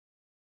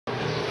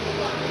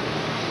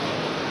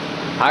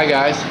Hi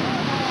guys,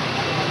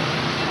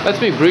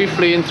 let me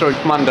briefly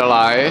introduce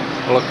Mandalay,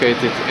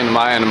 located in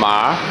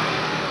Myanmar.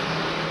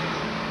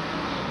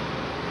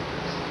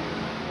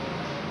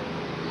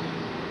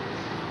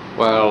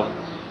 Well,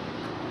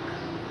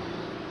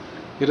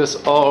 it has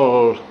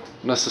all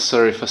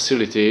necessary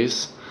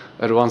facilities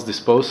at one's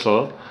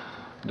disposal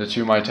that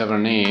you might ever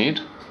need.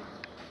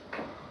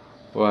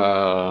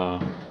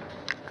 Well,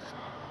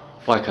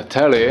 like a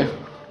telly.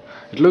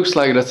 It looks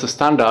like that's a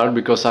standard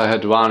because I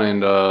had one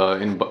in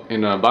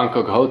a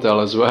Bangkok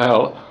hotel as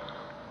well.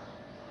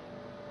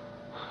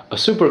 A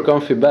super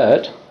comfy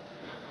bed.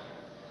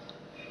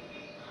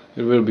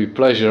 It will be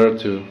pleasure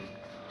to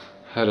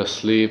have a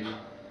sleep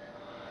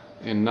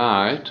in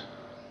night.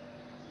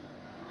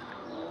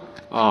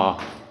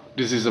 Oh,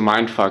 this is a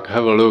mindfuck.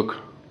 Have a look.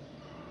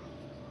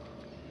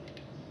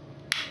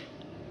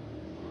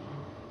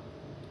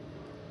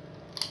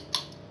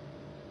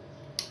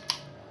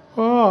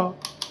 Oh,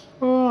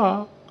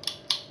 oh.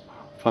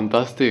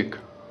 Fantastic.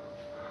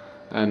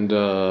 And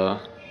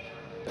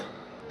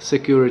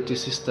security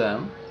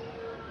system.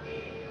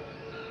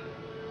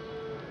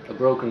 A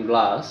broken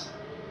glass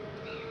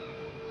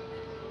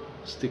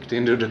sticked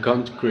into the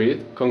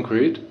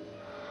concrete.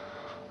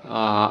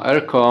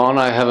 Aircon,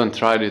 I haven't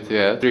tried it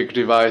yet. Trick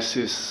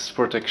devices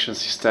protection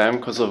system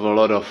because of a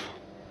lot of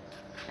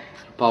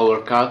power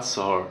cuts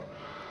or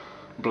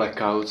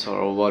blackouts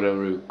or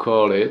whatever you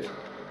call it.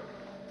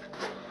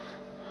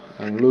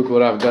 And look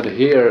what I've got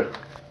here.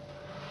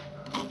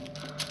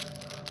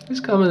 This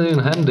comes in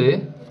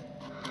handy.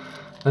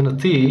 And a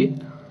tea.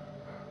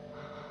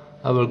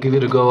 I will give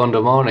it a go on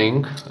the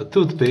morning. A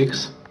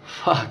toothpicks.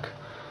 Fuck.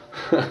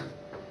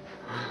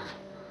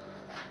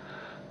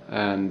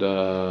 And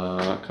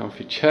a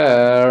comfy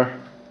chair.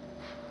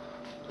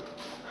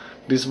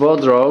 This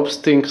wardrobe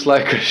stinks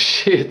like a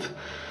shit,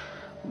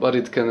 but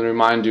it can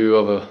remind you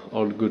of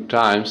old good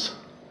times.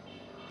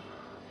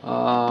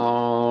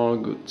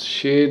 Good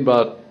shit,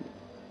 but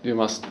you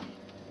must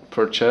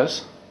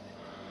purchase.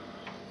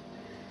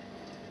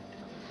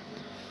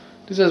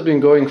 This has been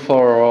going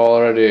for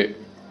already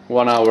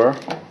 1 hour,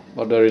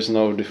 but there is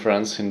no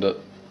difference in the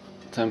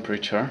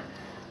temperature.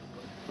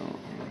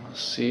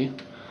 Let's see.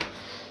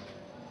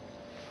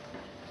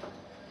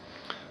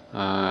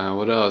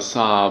 What else?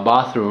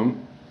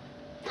 Bathroom.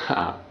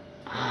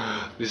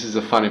 This is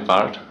the funny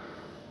part.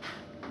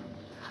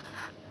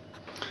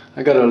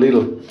 I got a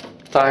little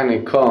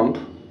tiny comb,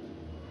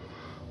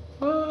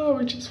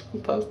 which is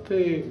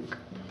fantastic.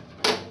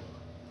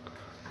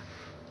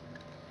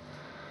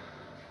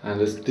 And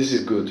this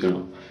is good, you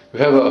know.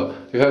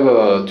 You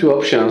have two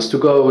options to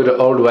go with the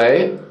old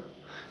way,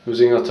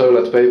 using a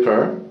toilet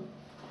paper,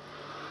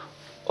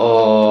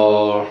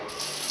 or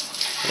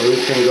you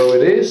can go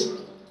with this.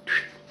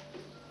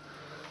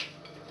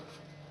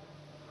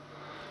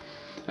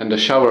 And the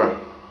shower,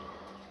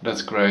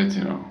 that's great,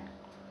 you know.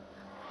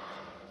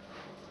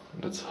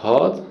 That's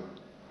hot,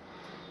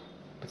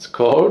 that's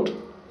cold.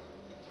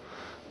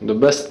 And the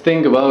best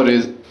thing about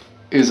it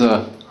is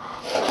that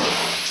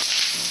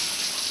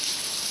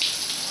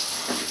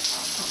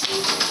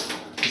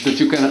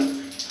you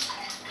can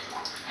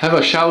have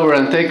a shower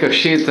and take a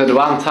shit at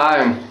one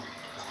time.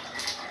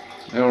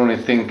 The only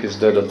thing is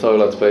that the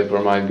toilet paper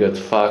might get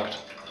fucked.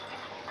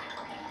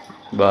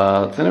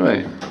 But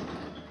anyway,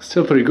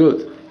 still pretty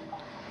good.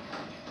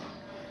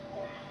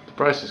 The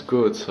price is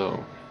good,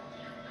 so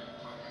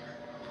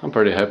I'm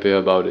pretty happy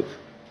about it.